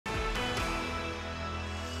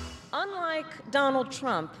Unlike Donald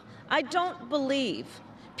Trump, I don't believe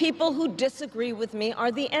people who disagree with me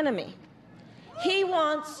are the enemy. He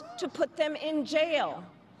wants to put them in jail.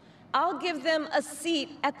 I'll give them a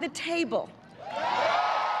seat at the table.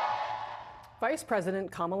 Vice President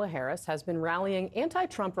Kamala Harris has been rallying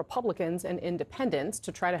anti-Trump Republicans and independents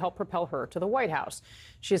to try to help propel her to the White House.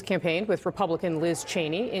 She has campaigned with Republican Liz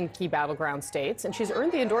Cheney in key battleground states, and she's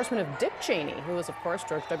earned the endorsement of Dick Cheney, who was, of course,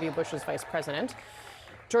 George W. Bush's vice president.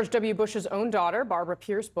 George W. Bush's own daughter, Barbara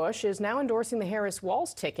Pierce Bush, is now endorsing the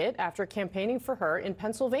Harris-Walz ticket after campaigning for her in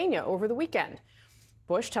Pennsylvania over the weekend.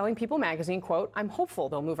 Bush telling People magazine, quote, "I'm hopeful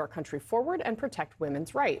they'll move our country forward and protect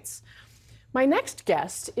women's rights." My next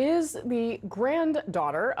guest is the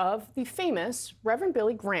granddaughter of the famous Reverend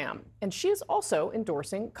Billy Graham, and she is also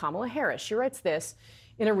endorsing Kamala Harris. She writes this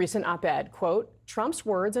in a recent op-ed, quote, "Trump's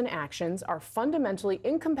words and actions are fundamentally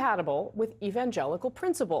incompatible with evangelical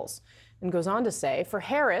principles," and goes on to say, for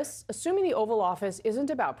Harris, assuming the Oval Office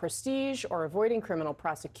isn't about prestige or avoiding criminal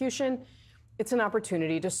prosecution, it's an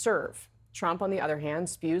opportunity to serve. Trump, on the other hand,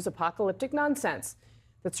 spews apocalyptic nonsense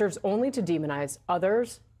that serves only to demonize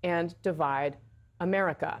others and divide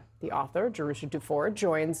America. The author, Jerushah Duford,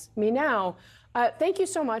 joins me now. Thank you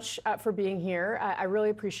so much for being here. I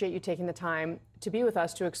really appreciate you taking the time to be with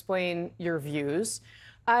us to explain your views.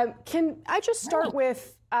 Can I just start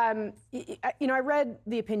with, I read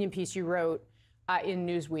the opinion piece you wrote in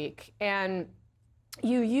Newsweek, and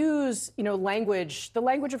you use, the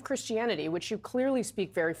language of Christianity, which you clearly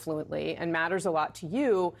speak very fluently and matters a lot to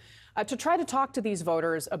you, to try to talk to these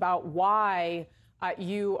voters about why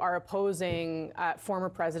you are opposing former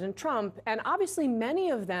President Trump. And obviously, many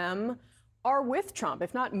of them are with Trump,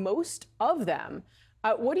 if not most of them.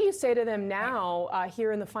 What do you say to them now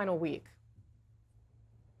here in the final week?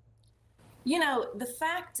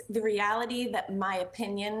 The reality that my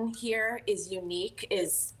opinion here is unique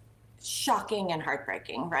is shocking and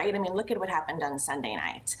heartbreaking, right? I mean, look at what happened on Sunday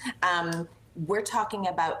night. We're talking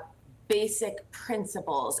about basic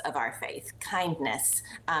principles of our faith: kindness,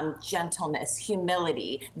 gentleness,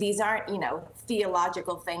 humility. These aren't,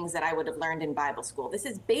 theological things that I would have learned in Bible school. This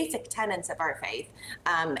is basic tenets of our faith.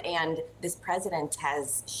 And this president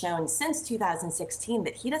has shown since 2016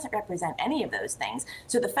 that he doesn't represent any of those things.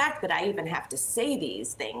 So the fact that I even have to say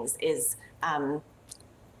these things is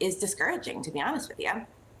discouraging, to be honest with you.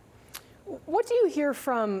 What do you hear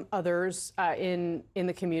from others in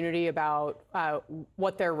the community about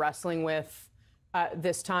what they're wrestling with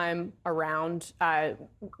this time around?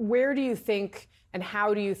 Where do you think and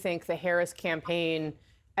how do you think the Harris campaign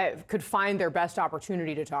could find their best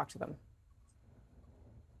opportunity to talk to them?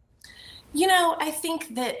 I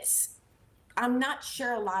think that I'm not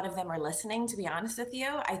sure a lot of them are listening, to be honest with you.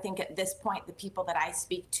 I think at this point, the people that I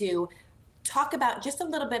speak to talk about just a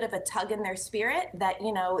little bit of a tug in their spirit that,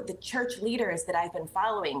 the church leaders that I've been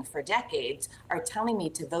following for decades are telling me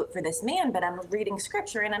to vote for this man, but I'm reading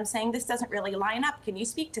scripture and I'm saying this doesn't really line up. Can you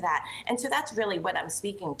speak to that? And so that's really what I'm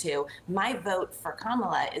speaking to. My vote for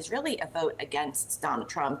Kamala is really a vote against Donald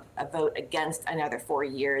Trump, a vote against another 4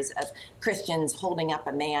 years of Christians holding up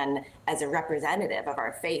a man as a representative of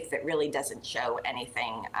our faith that really doesn't show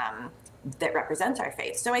anything that represents our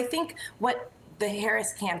faith. So I think what the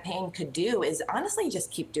Harris campaign could do is honestly just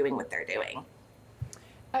keep doing what they're doing.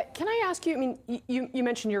 Can I ask you, you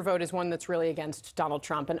mentioned your vote is one that's really against Donald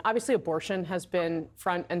Trump, and obviously abortion has been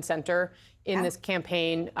front and center in this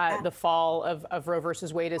campaign. The fall of Roe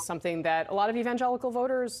versus Wade is something that a lot of evangelical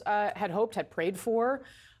voters had prayed for.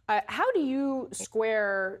 How do you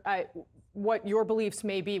square what your beliefs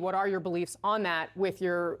may be, what are your beliefs on that with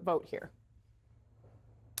your vote here?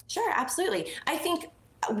 Sure, absolutely. I think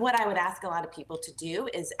what I would ask a lot of people to do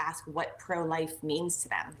is ask what pro-life means to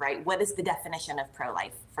them, right? What is the definition of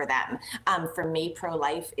pro-life for them? For me,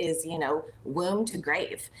 pro-life is, womb to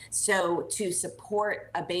grave. So to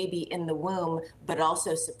support a baby in the womb, but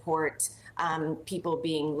also support people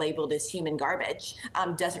being labeled as human garbage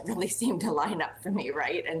doesn't really seem to line up for me,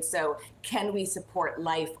 right? And so can we support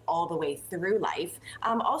life all the way through life?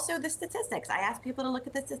 Also the statistics. I ask people to look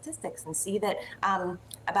at the statistics and see that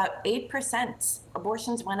about 8%,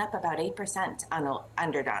 abortions went up about 8%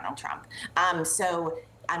 under Donald Trump. So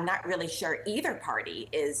I'm not really sure either party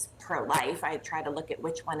is pro-life. I try to look at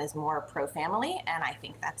which one is more pro-family, and I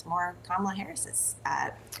think that's more Kamala Harris's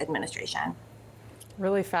administration.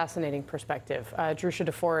 Really fascinating perspective. Jerushah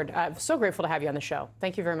Duford, I'm so grateful to have you on the show.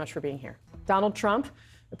 Thank you very much for being here. Donald Trump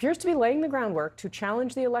appears to be laying the groundwork to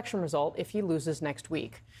challenge the election result if he loses next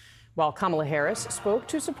week. While Kamala Harris spoke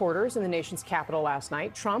to supporters in the nation's capital last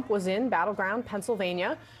night, Trump was in battleground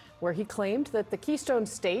Pennsylvania, where he claimed that the Keystone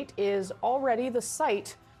State is already the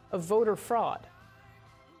site of voter fraud.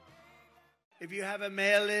 If you have a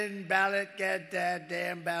mail-in ballot, get that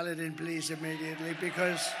damn ballot in, please, immediately,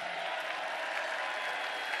 because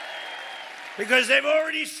they've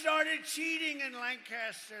already started cheating in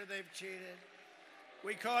Lancaster. They've cheated.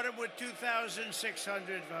 We caught them with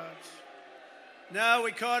 2,600 votes. No,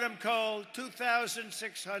 we caught them cold,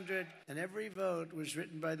 2,600. And every vote was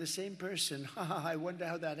written by the same person. I wonder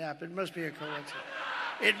how that happened. It must be a coincidence.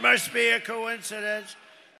 It must be a coincidence.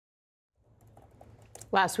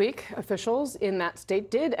 Last week, officials in that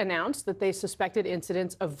state did announce that they suspected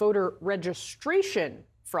incidents of voter registration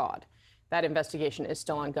fraud. That investigation is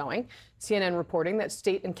still ongoing. CNN reporting that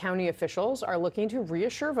state and county officials are looking to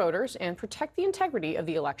reassure voters and protect the integrity of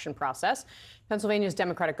the election process. Pennsylvania's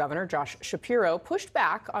Democratic Governor Josh Shapiro pushed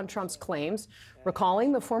back on Trump's claims,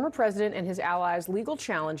 recalling the former president and his allies' legal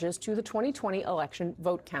challenges to the 2020 election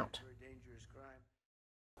vote count.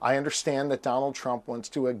 I understand that Donald Trump wants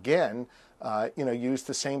to again use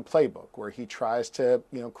the same playbook where he tries to,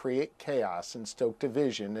 create chaos and stoke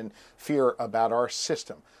division and fear about our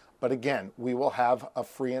system. But again, we will have a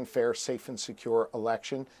free and fair, safe and secure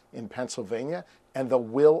election in Pennsylvania, and the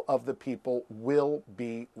will of the people will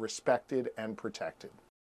be respected and protected.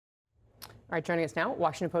 All right, joining us now,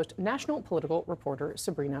 Washington Post national political reporter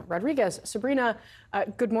Sabrina Rodriguez. Sabrina,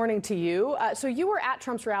 good morning to you. So you were at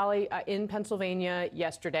Trump's rally in Pennsylvania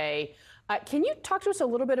yesterday. Can you talk to us a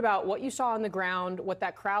little bit about what you saw on the ground, what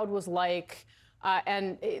that crowd was like?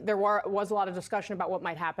 And there was a lot of discussion about what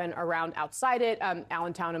might happen around outside it.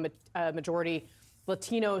 Allentown, a majority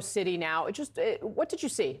Latino city now. What did you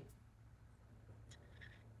see?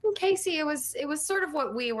 Casey, it was sort of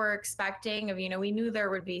what we were expecting. We knew there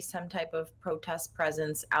would be some type of protest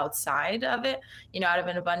presence outside of it. Out of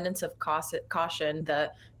an abundance of caution,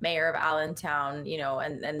 the mayor of Allentown,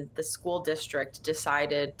 and the school district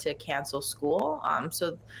decided to cancel school.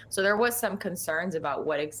 So there was some concerns about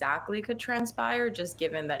what exactly could transpire, just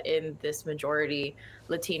given that in this majority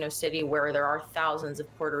Latino city where there are thousands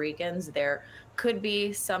of Puerto Ricans, there could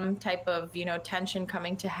be some type of, tension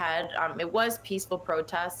coming to head. It was peaceful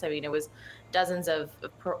protests. It was dozens of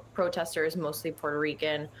protesters, mostly Puerto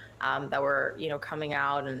Rican, that were, coming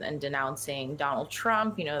out and denouncing Donald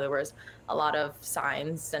Trump. There was a lot of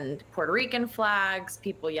signs and Puerto Rican flags,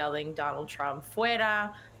 people yelling Donald Trump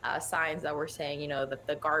fuera, signs that were saying, that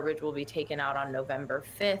the garbage will be taken out on November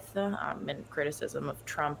 5th, in criticism of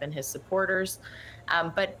Trump and his supporters.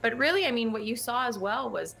 But really, what you saw as well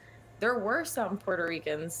was there were some Puerto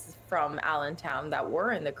Ricans from Allentown that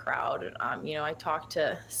were in the crowd. I talked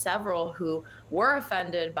to several who were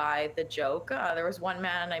offended by the joke. There was one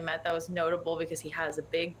man I met that was notable because he has a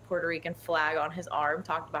big Puerto Rican flag on his arm,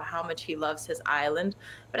 talked about how much he loves his island.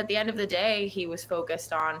 But at the end of the day, he was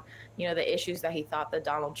focused on, the issues that he thought that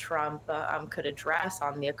Donald Trump could address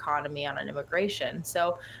on the economy, on immigration.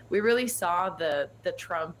 So we really saw the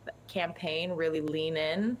Trump campaign really lean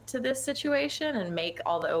in to this situation and make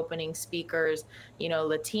all the opening speakers,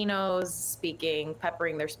 Latinos speaking,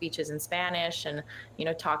 peppering their speeches in Spanish and,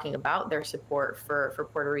 talking about their support for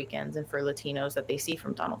Puerto Ricans and for Latinos that they see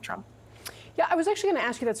from Donald Trump. Yeah, I was actually going to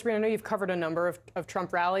ask you that, Sabrina. I know you've covered a number of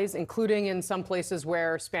Trump rallies, including in some places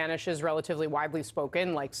where Spanish is relatively widely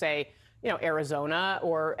spoken, like, say, Arizona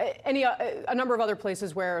or a number of other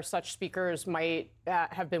places where such speakers might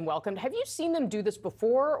have been welcomed. Have you seen them do this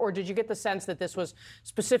before, or did you get the sense that this was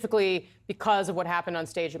specifically because of what happened on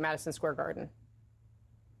stage at Madison Square Garden?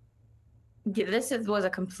 This was a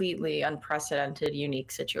completely unprecedented,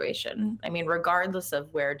 unique situation. Regardless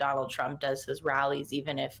of where Donald Trump does his rallies,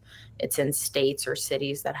 even if it's in states or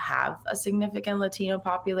cities that have a significant Latino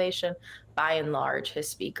population, by and large, his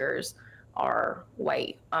speakers are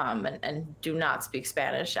white and do not speak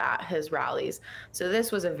Spanish at his rallies. So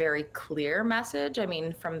this was a very clear message.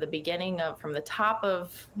 From the beginning from the top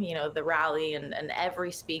of, the rally and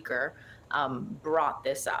every speaker brought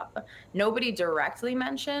this up. Nobody directly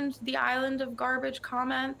mentioned the island of garbage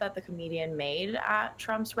comment that the comedian made at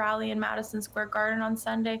Trump's rally in Madison Square Garden on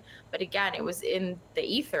Sunday. But again, it was in the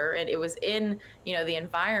ether and it was in, the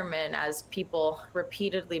environment as people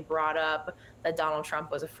repeatedly brought up that Donald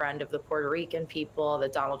Trump was a friend of the Puerto Rican people,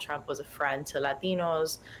 that Donald Trump was a friend to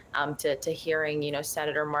Latinos, to hearing,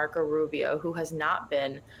 Senator Marco Rubio, who has not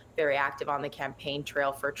been very active on the campaign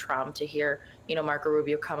trail for Trump, to hear, Marco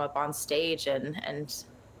Rubio come up on stage and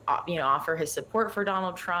offer his support for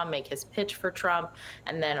Donald Trump, make his pitch for Trump,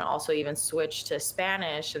 and then also even switch to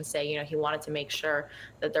Spanish and say, he wanted to make sure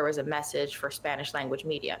that there was a message for Spanish language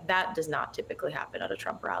media. That does not typically happen at a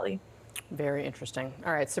Trump rally. Very interesting.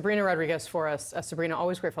 All right, Sabrina Rodriguez for us. Sabrina,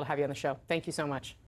 always grateful to have you on the show. Thank you so much.